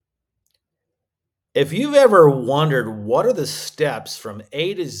If you've ever wondered what are the steps from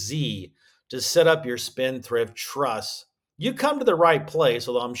A to Z to set up your Spendthrift trust, you come to the right place,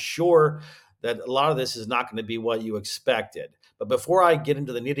 although I'm sure that a lot of this is not going to be what you expected. But before I get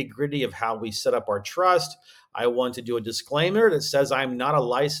into the nitty gritty of how we set up our trust, I want to do a disclaimer that says I'm not a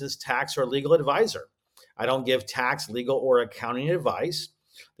licensed tax or legal advisor. I don't give tax, legal, or accounting advice.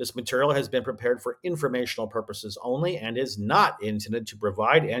 This material has been prepared for informational purposes only and is not intended to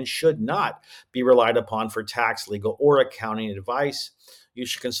provide and should not be relied upon for tax, legal, or accounting advice. You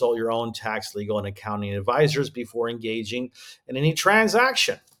should consult your own tax, legal, and accounting advisors before engaging in any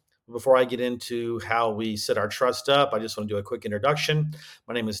transaction. Before I get into how we set our trust up, I just want to do a quick introduction.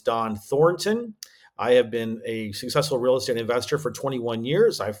 My name is Don Thornton. I have been a successful real estate investor for 21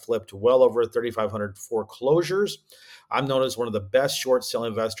 years. I've flipped well over 3,500 foreclosures. I'm known as one of the best short sale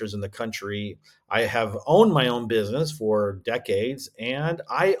investors in the country. I have owned my own business for decades and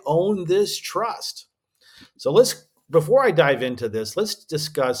I own this trust. So before I dive into this, let's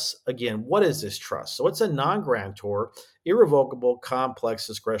discuss again what is this trust? So it's a non-grantor, irrevocable, complex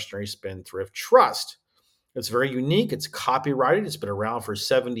discretionary spendthrift trust. It's very unique, it's copyrighted, it's been around for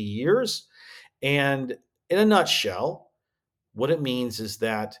 70 years. And in a nutshell, what it means is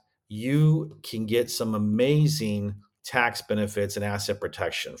that you can get some amazing tax benefits and asset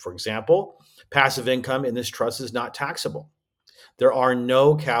protection. For example, passive income in this trust is not taxable. There are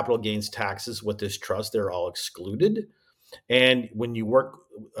no capital gains taxes with this trust, they're all excluded. And when you work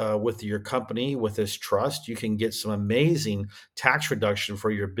with your company with this trust, you can get some amazing tax reduction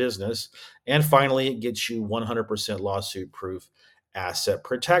for your business. And finally, it gets you 100% lawsuit proof asset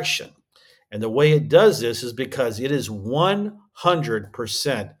protection. And the way it does this is because it is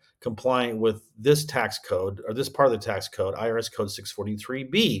 100% compliant with this tax code or this part of the tax code, IRS Code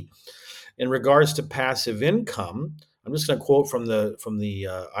 643B. In regards to passive income, I'm just going to quote from the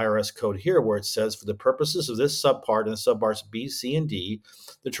IRS code here, where it says, "For the purposes of this subpart and subparts B, C, and D,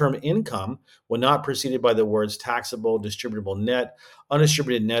 the term income, when not preceded by the words taxable, distributable net,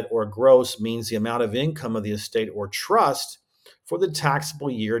 undistributed net, or gross, means the amount of income of the estate or trust for the taxable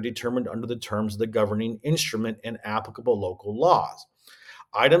year determined under the terms of the governing instrument and applicable local laws.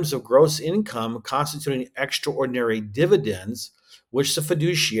 Items of gross income constituting extraordinary dividends, which the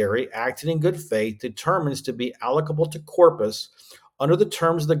fiduciary, acting in good faith, determines to be allocable to corpus under the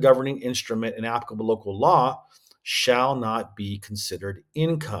terms of the governing instrument and applicable local law, shall not be considered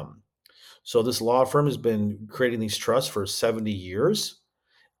income." So this law firm has been creating these trusts for 70 years.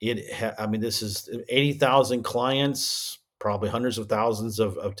 This is 80,000 clients, probably hundreds of thousands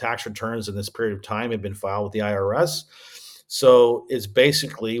of tax returns in this period of time have been filed with the IRS. So it's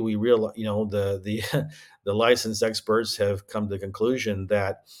basically we realize, the the licensed experts have come to the conclusion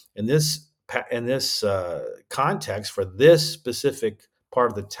that in this context for this specific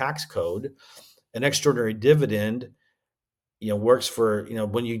part of the tax code, an extraordinary dividend, works for,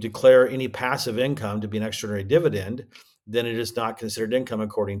 when you declare any passive income to be an extraordinary dividend, then it is not considered income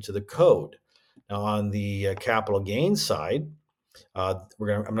according to the code. Now, on the capital gains side, I'm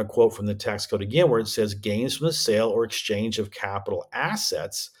going to quote from the tax code again, where it says gains from the sale or exchange of capital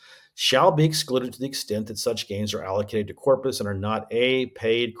assets shall be excluded to the extent that such gains are allocated to corpus and are not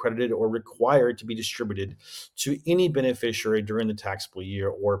paid, credited, or required to be distributed to any beneficiary during the taxable year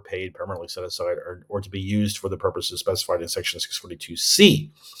or paid, permanently set aside, or to be used for the purposes specified in section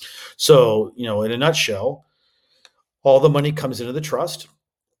 642C. So, in a nutshell, all the money comes into the trust.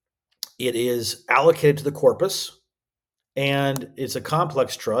 It is allocated to the corpus, and it's a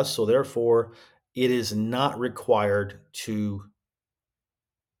complex trust, so therefore it is not required to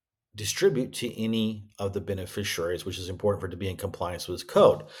distribute to any of the beneficiaries, which is important for it to be in compliance with this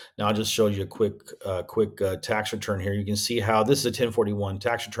code. Now, I'll just show you a quick tax return here. You can see how this is a 1041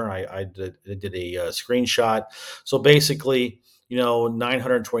 tax return. I did a screenshot. So basically,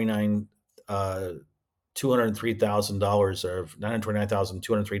 929 $203,000 or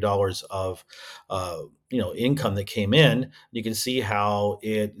 $929,203 of income that came in. You can see how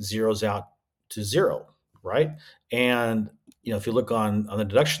it zeroes out to zero, right? And if you look on the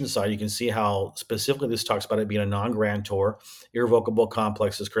deduction side, you can see how specifically this talks about it being a non-grantor, irrevocable,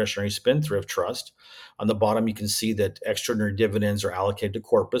 complex discretionary spendthrift trust. On the bottom, you can see that extraordinary dividends are allocated to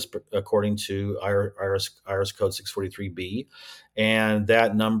corpus according to IRS Code 643B, and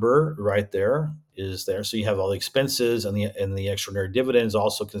that number right there is there. So you have all the expenses, and the extraordinary dividends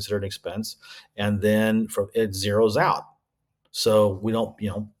also considered an expense, and then it zeroes out. So we don't,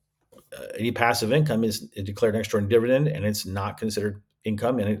 any passive income is declared an extraordinary dividend, and it's not considered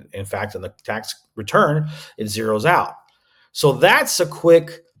income. And in fact, in the tax return, it zeroes out. So that's a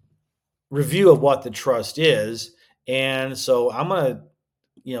quick review of what the trust is. And so I'm going to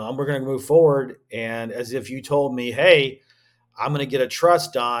we're going to move forward. And as if you told me, hey, I'm going to get a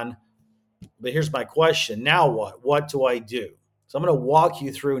trust done, but here's my question. Now what? What do I do? So I'm going to walk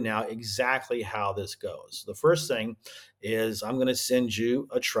you through now exactly how this goes. The first thing is I'm going to send you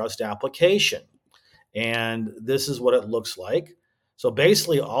a trust application. And this is what it looks like. So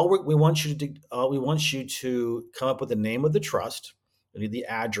basically, all we want you to do, we want you to come up with the name of the trust. We need the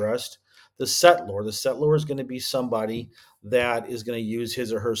address. The settlor. The settlor is going to be somebody that is going to use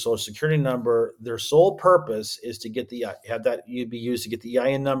his or her social security number. Their sole purpose is to get the have that you be used to get the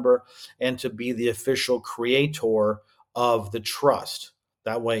EIN number and to be the official creator of the trust.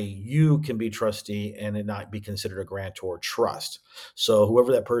 That way, you can be trustee and it not be considered a grantor trust. So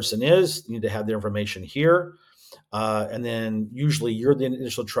whoever that person is, you need to have their information here. And then usually you're the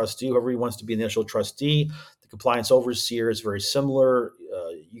initial trustee, whoever wants to be the initial trustee. The compliance overseer is very similar.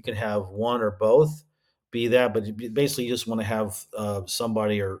 You can have one or both be that, but basically you just want to have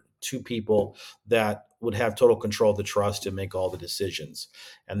somebody or two people that would have total control of the trust and make all the decisions.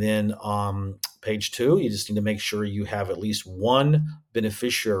 And then page 2, you just need to make sure you have at least one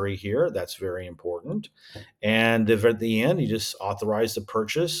beneficiary here. That's very important. And if at the end, you just authorize the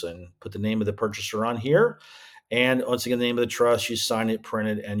purchase and put the name of the purchaser on here. And once again, the name of the trust, you sign it, print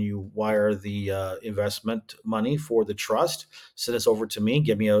it, and you wire the investment money for the trust. Send this over to me.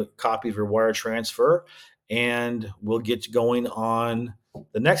 Give me a copy of your wire transfer, and we'll get going on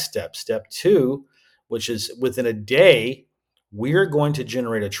the next step. Step 2, which is within a day, we're going to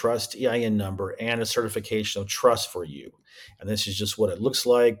generate a trust EIN number and a certification of trust for you. And this is just what it looks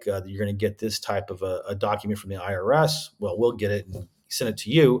like. You're going to get this type of a document from the IRS. Well, we'll get it and send it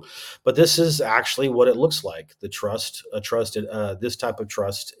to you, but this is actually what it looks like. The trust, this type of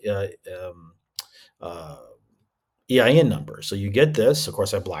trust EIN number. So you get this. Of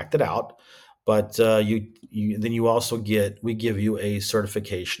course, I blacked it out, but then you also we give you a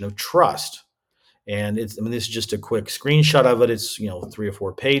certification of trust. And this is just a quick screenshot of it. It's 3 or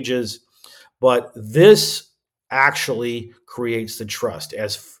 4 pages, but this actually creates the trust.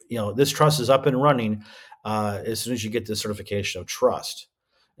 As this trust is up and running as soon as you get the certification of trust.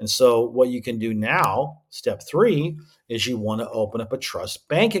 And so what you can do now, step 3, is you want to open up a trust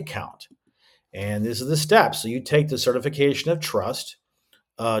bank account. And this is the steps. So you take the certification of trust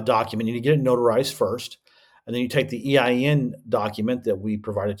document. You need to get it notarized first. And then you take the EIN document that we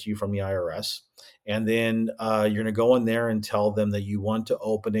provided to you from the IRS. And then you're going to go in there and tell them that you want to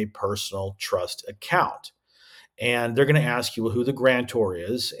open a personal trust account. And they're going to ask you who the grantor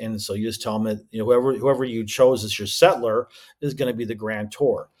is. And so you just tell them that whoever you chose as your settlor is going to be the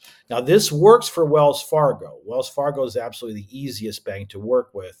grantor. Now, this works for Wells Fargo. Wells Fargo is absolutely the easiest bank to work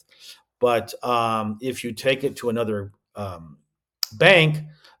with. But if you take it to another bank,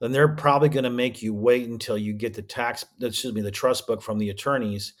 then they're probably going to make you wait until you get the trust book from the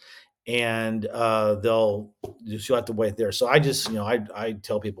attorneys, and you'll have to wait there. So I just, I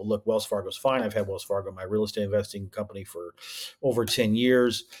tell people, look, Wells Fargo's fine. I've had Wells Fargo in my real estate investing company for over 10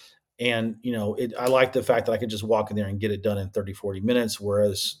 years. And, I like the fact that I can just walk in there and get it done in 30, 40 minutes.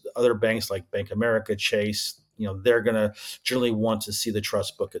 Whereas other banks like Bank of America, Chase, they're going to generally want to see the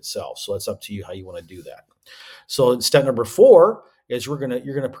trust book itself. So it's up to you how you want to do that. So step number 4 is you're going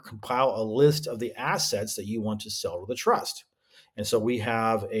to compile a list of the assets that you want to sell to the trust. And so we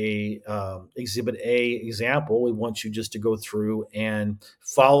have a Exhibit A example. We want you just to go through and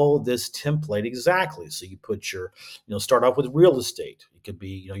follow this template exactly. So you put start off with real estate. It could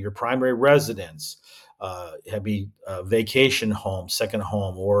be, your primary residence. It could be a vacation home, second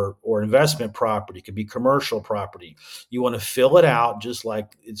home, or investment property. It could be commercial property. You want to fill it out just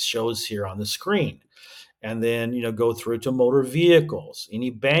like it shows here on the screen. And then, go through to motor vehicles, any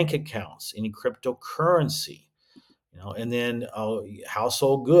bank accounts, any cryptocurrency. And then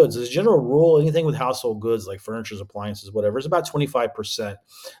household goods. As a general rule, anything with household goods like furniture, appliances, whatever, is about 25% of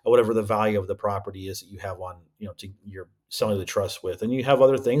whatever the value of the property is that you have on, you're selling the trust with. And you have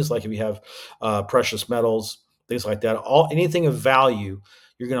other things like if you have precious metals, things like that. Anything of value,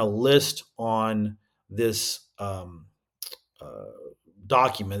 you're going to list on this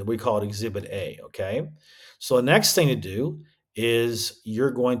document. We call it Exhibit A. Okay. So the next thing to do is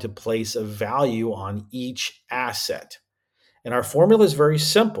you're going to place a value on each asset. And our formula is very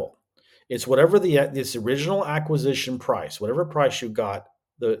simple. It's whatever this original acquisition price, whatever price you bought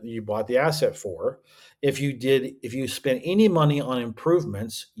the asset for. If you spent any money on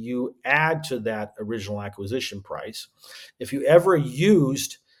improvements, you add to that original acquisition price. If you ever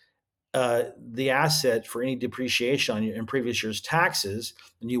used the asset for any depreciation in previous year's taxes,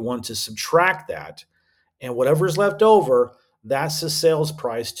 then you want to subtract that. And whatever's left over, that's the sales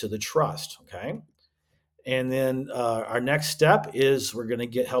price to the trust, okay? And then our next step is we're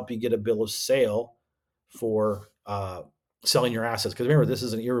going to help you get a bill of sale for selling your assets. Because remember, this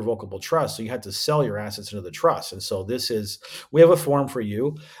is an irrevocable trust, so you have to sell your assets into the trust. And so we have a form for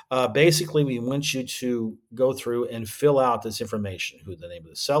you. Basically, we want you to go through and fill out this information: who the name of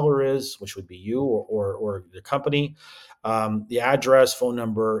the seller is, which would be you or the company, the address, phone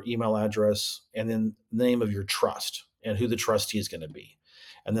number, email address, and then the name of your trust and who the trustee is going to be.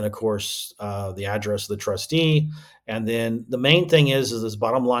 And then, of course, the address of the trustee. And then the main thing is this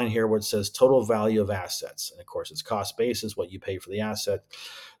bottom line here where it says total value of assets. And of course, it's cost basis, what you pay for the asset.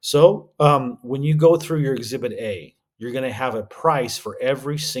 So when you go through your Exhibit A, you're going to have a price for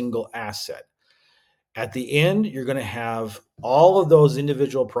every single asset. At the end, you're going to have all of those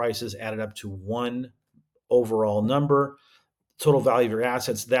individual prices added up to one overall number, total value of your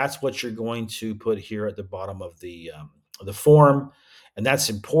assets. That's what you're going to put here at the bottom of the form. And that's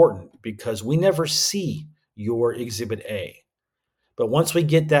important because we never see your Exhibit A. But once we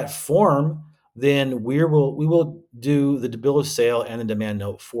get that form, then we will do the bill of sale and the demand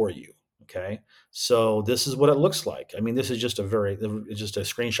note for you. Okay, so this is what it looks like. I mean, this is just just a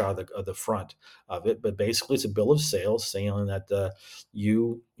screenshot of the front of it, but basically it's a bill of sale saying that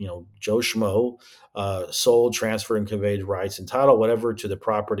Joe Schmo, sold, transferred, and conveyed rights and title, whatever, to the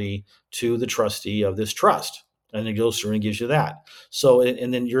property to the trustee of this trust, and it goes through and gives you that. So,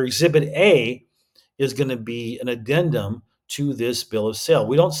 and then your Exhibit A is going to be an addendum to this bill of sale.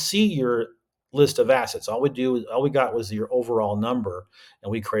 We don't see your list of assets. All we got was your overall number,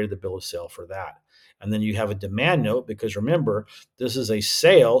 and we created the bill of sale for that. And then you have a demand note because remember, this is a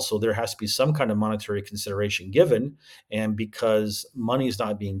sale, so there has to be some kind of monetary consideration given. And because money is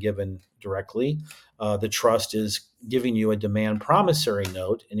not being given directly, the trust is giving you a demand promissory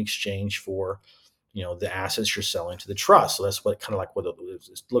note in exchange for the assets you're selling to the trust. So that's what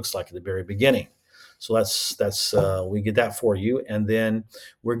it looks like at the very beginning. So that's we get that for you, and then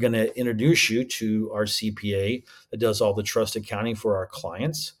we're going to introduce you to our CPA that does all the trust accounting for our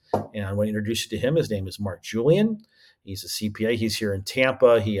clients. And I want to introduce you to him. His name is Mark Julian. He's a CPA. He's here in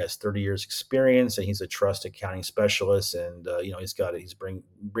Tampa. He has 30 years experience, and he's a trust accounting specialist. And he's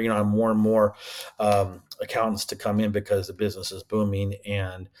bringing on more and more accountants to come in because the business is booming.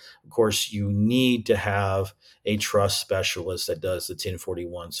 And of course, you need to have a trust specialist that does the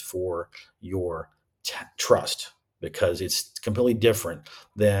 1041s for your trust because it's completely different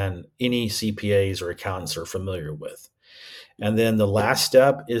than any CPAs or accountants are familiar with. And then the last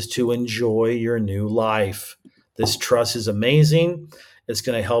step is to enjoy your new life. This trust is amazing. It's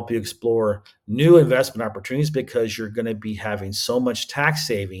going to help you explore new investment opportunities because you're going to be having so much tax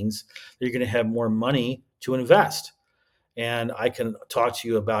savings that you're going to have more money to invest. And I can talk to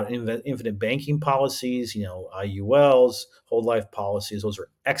you about infinite banking policies, IULs, whole life policies. Those are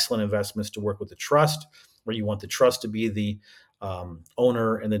excellent investments to work with the trust, where you want the trust to be the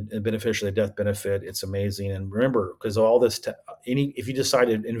owner and the beneficiary of the death benefit. It's amazing. And remember, because all this, if you decide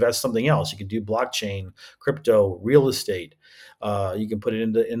to invest something else, you can do blockchain, crypto, real estate. You can put it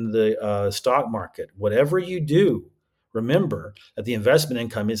in the stock market. Whatever you do, remember that the investment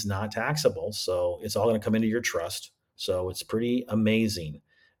income is not taxable. So it's all going to come into your trust. So it's pretty amazing.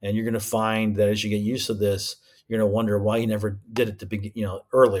 And you're going to find that as you get used to this, you're going to wonder why you never did it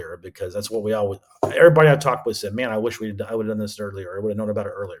earlier, because that's what everybody I talked with said, man, I wish I would have done this earlier. I would have known about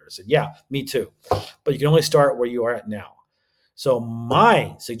it earlier. I said, yeah, me too. But you can only start where you are at now. So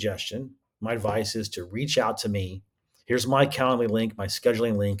my suggestion, my advice is to reach out to me. Here's my Calendly link, my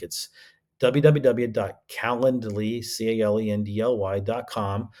scheduling link. It's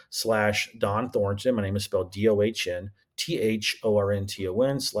www.calendly.com/Don Thornton. My name is spelled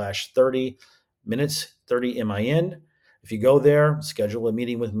DONTHORNTON/30 minutes, 30 MIN. If you go there, schedule a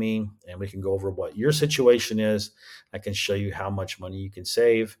meeting with me, and we can go over what your situation is. I can show you how much money you can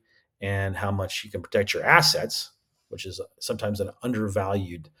save and how much you can protect your assets, which is sometimes an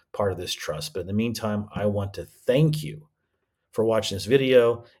undervalued part of this trust. But in the meantime, I want to thank you for watching this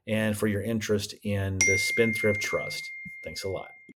video and for your interest in the Spendthrift Trust. Thanks a lot.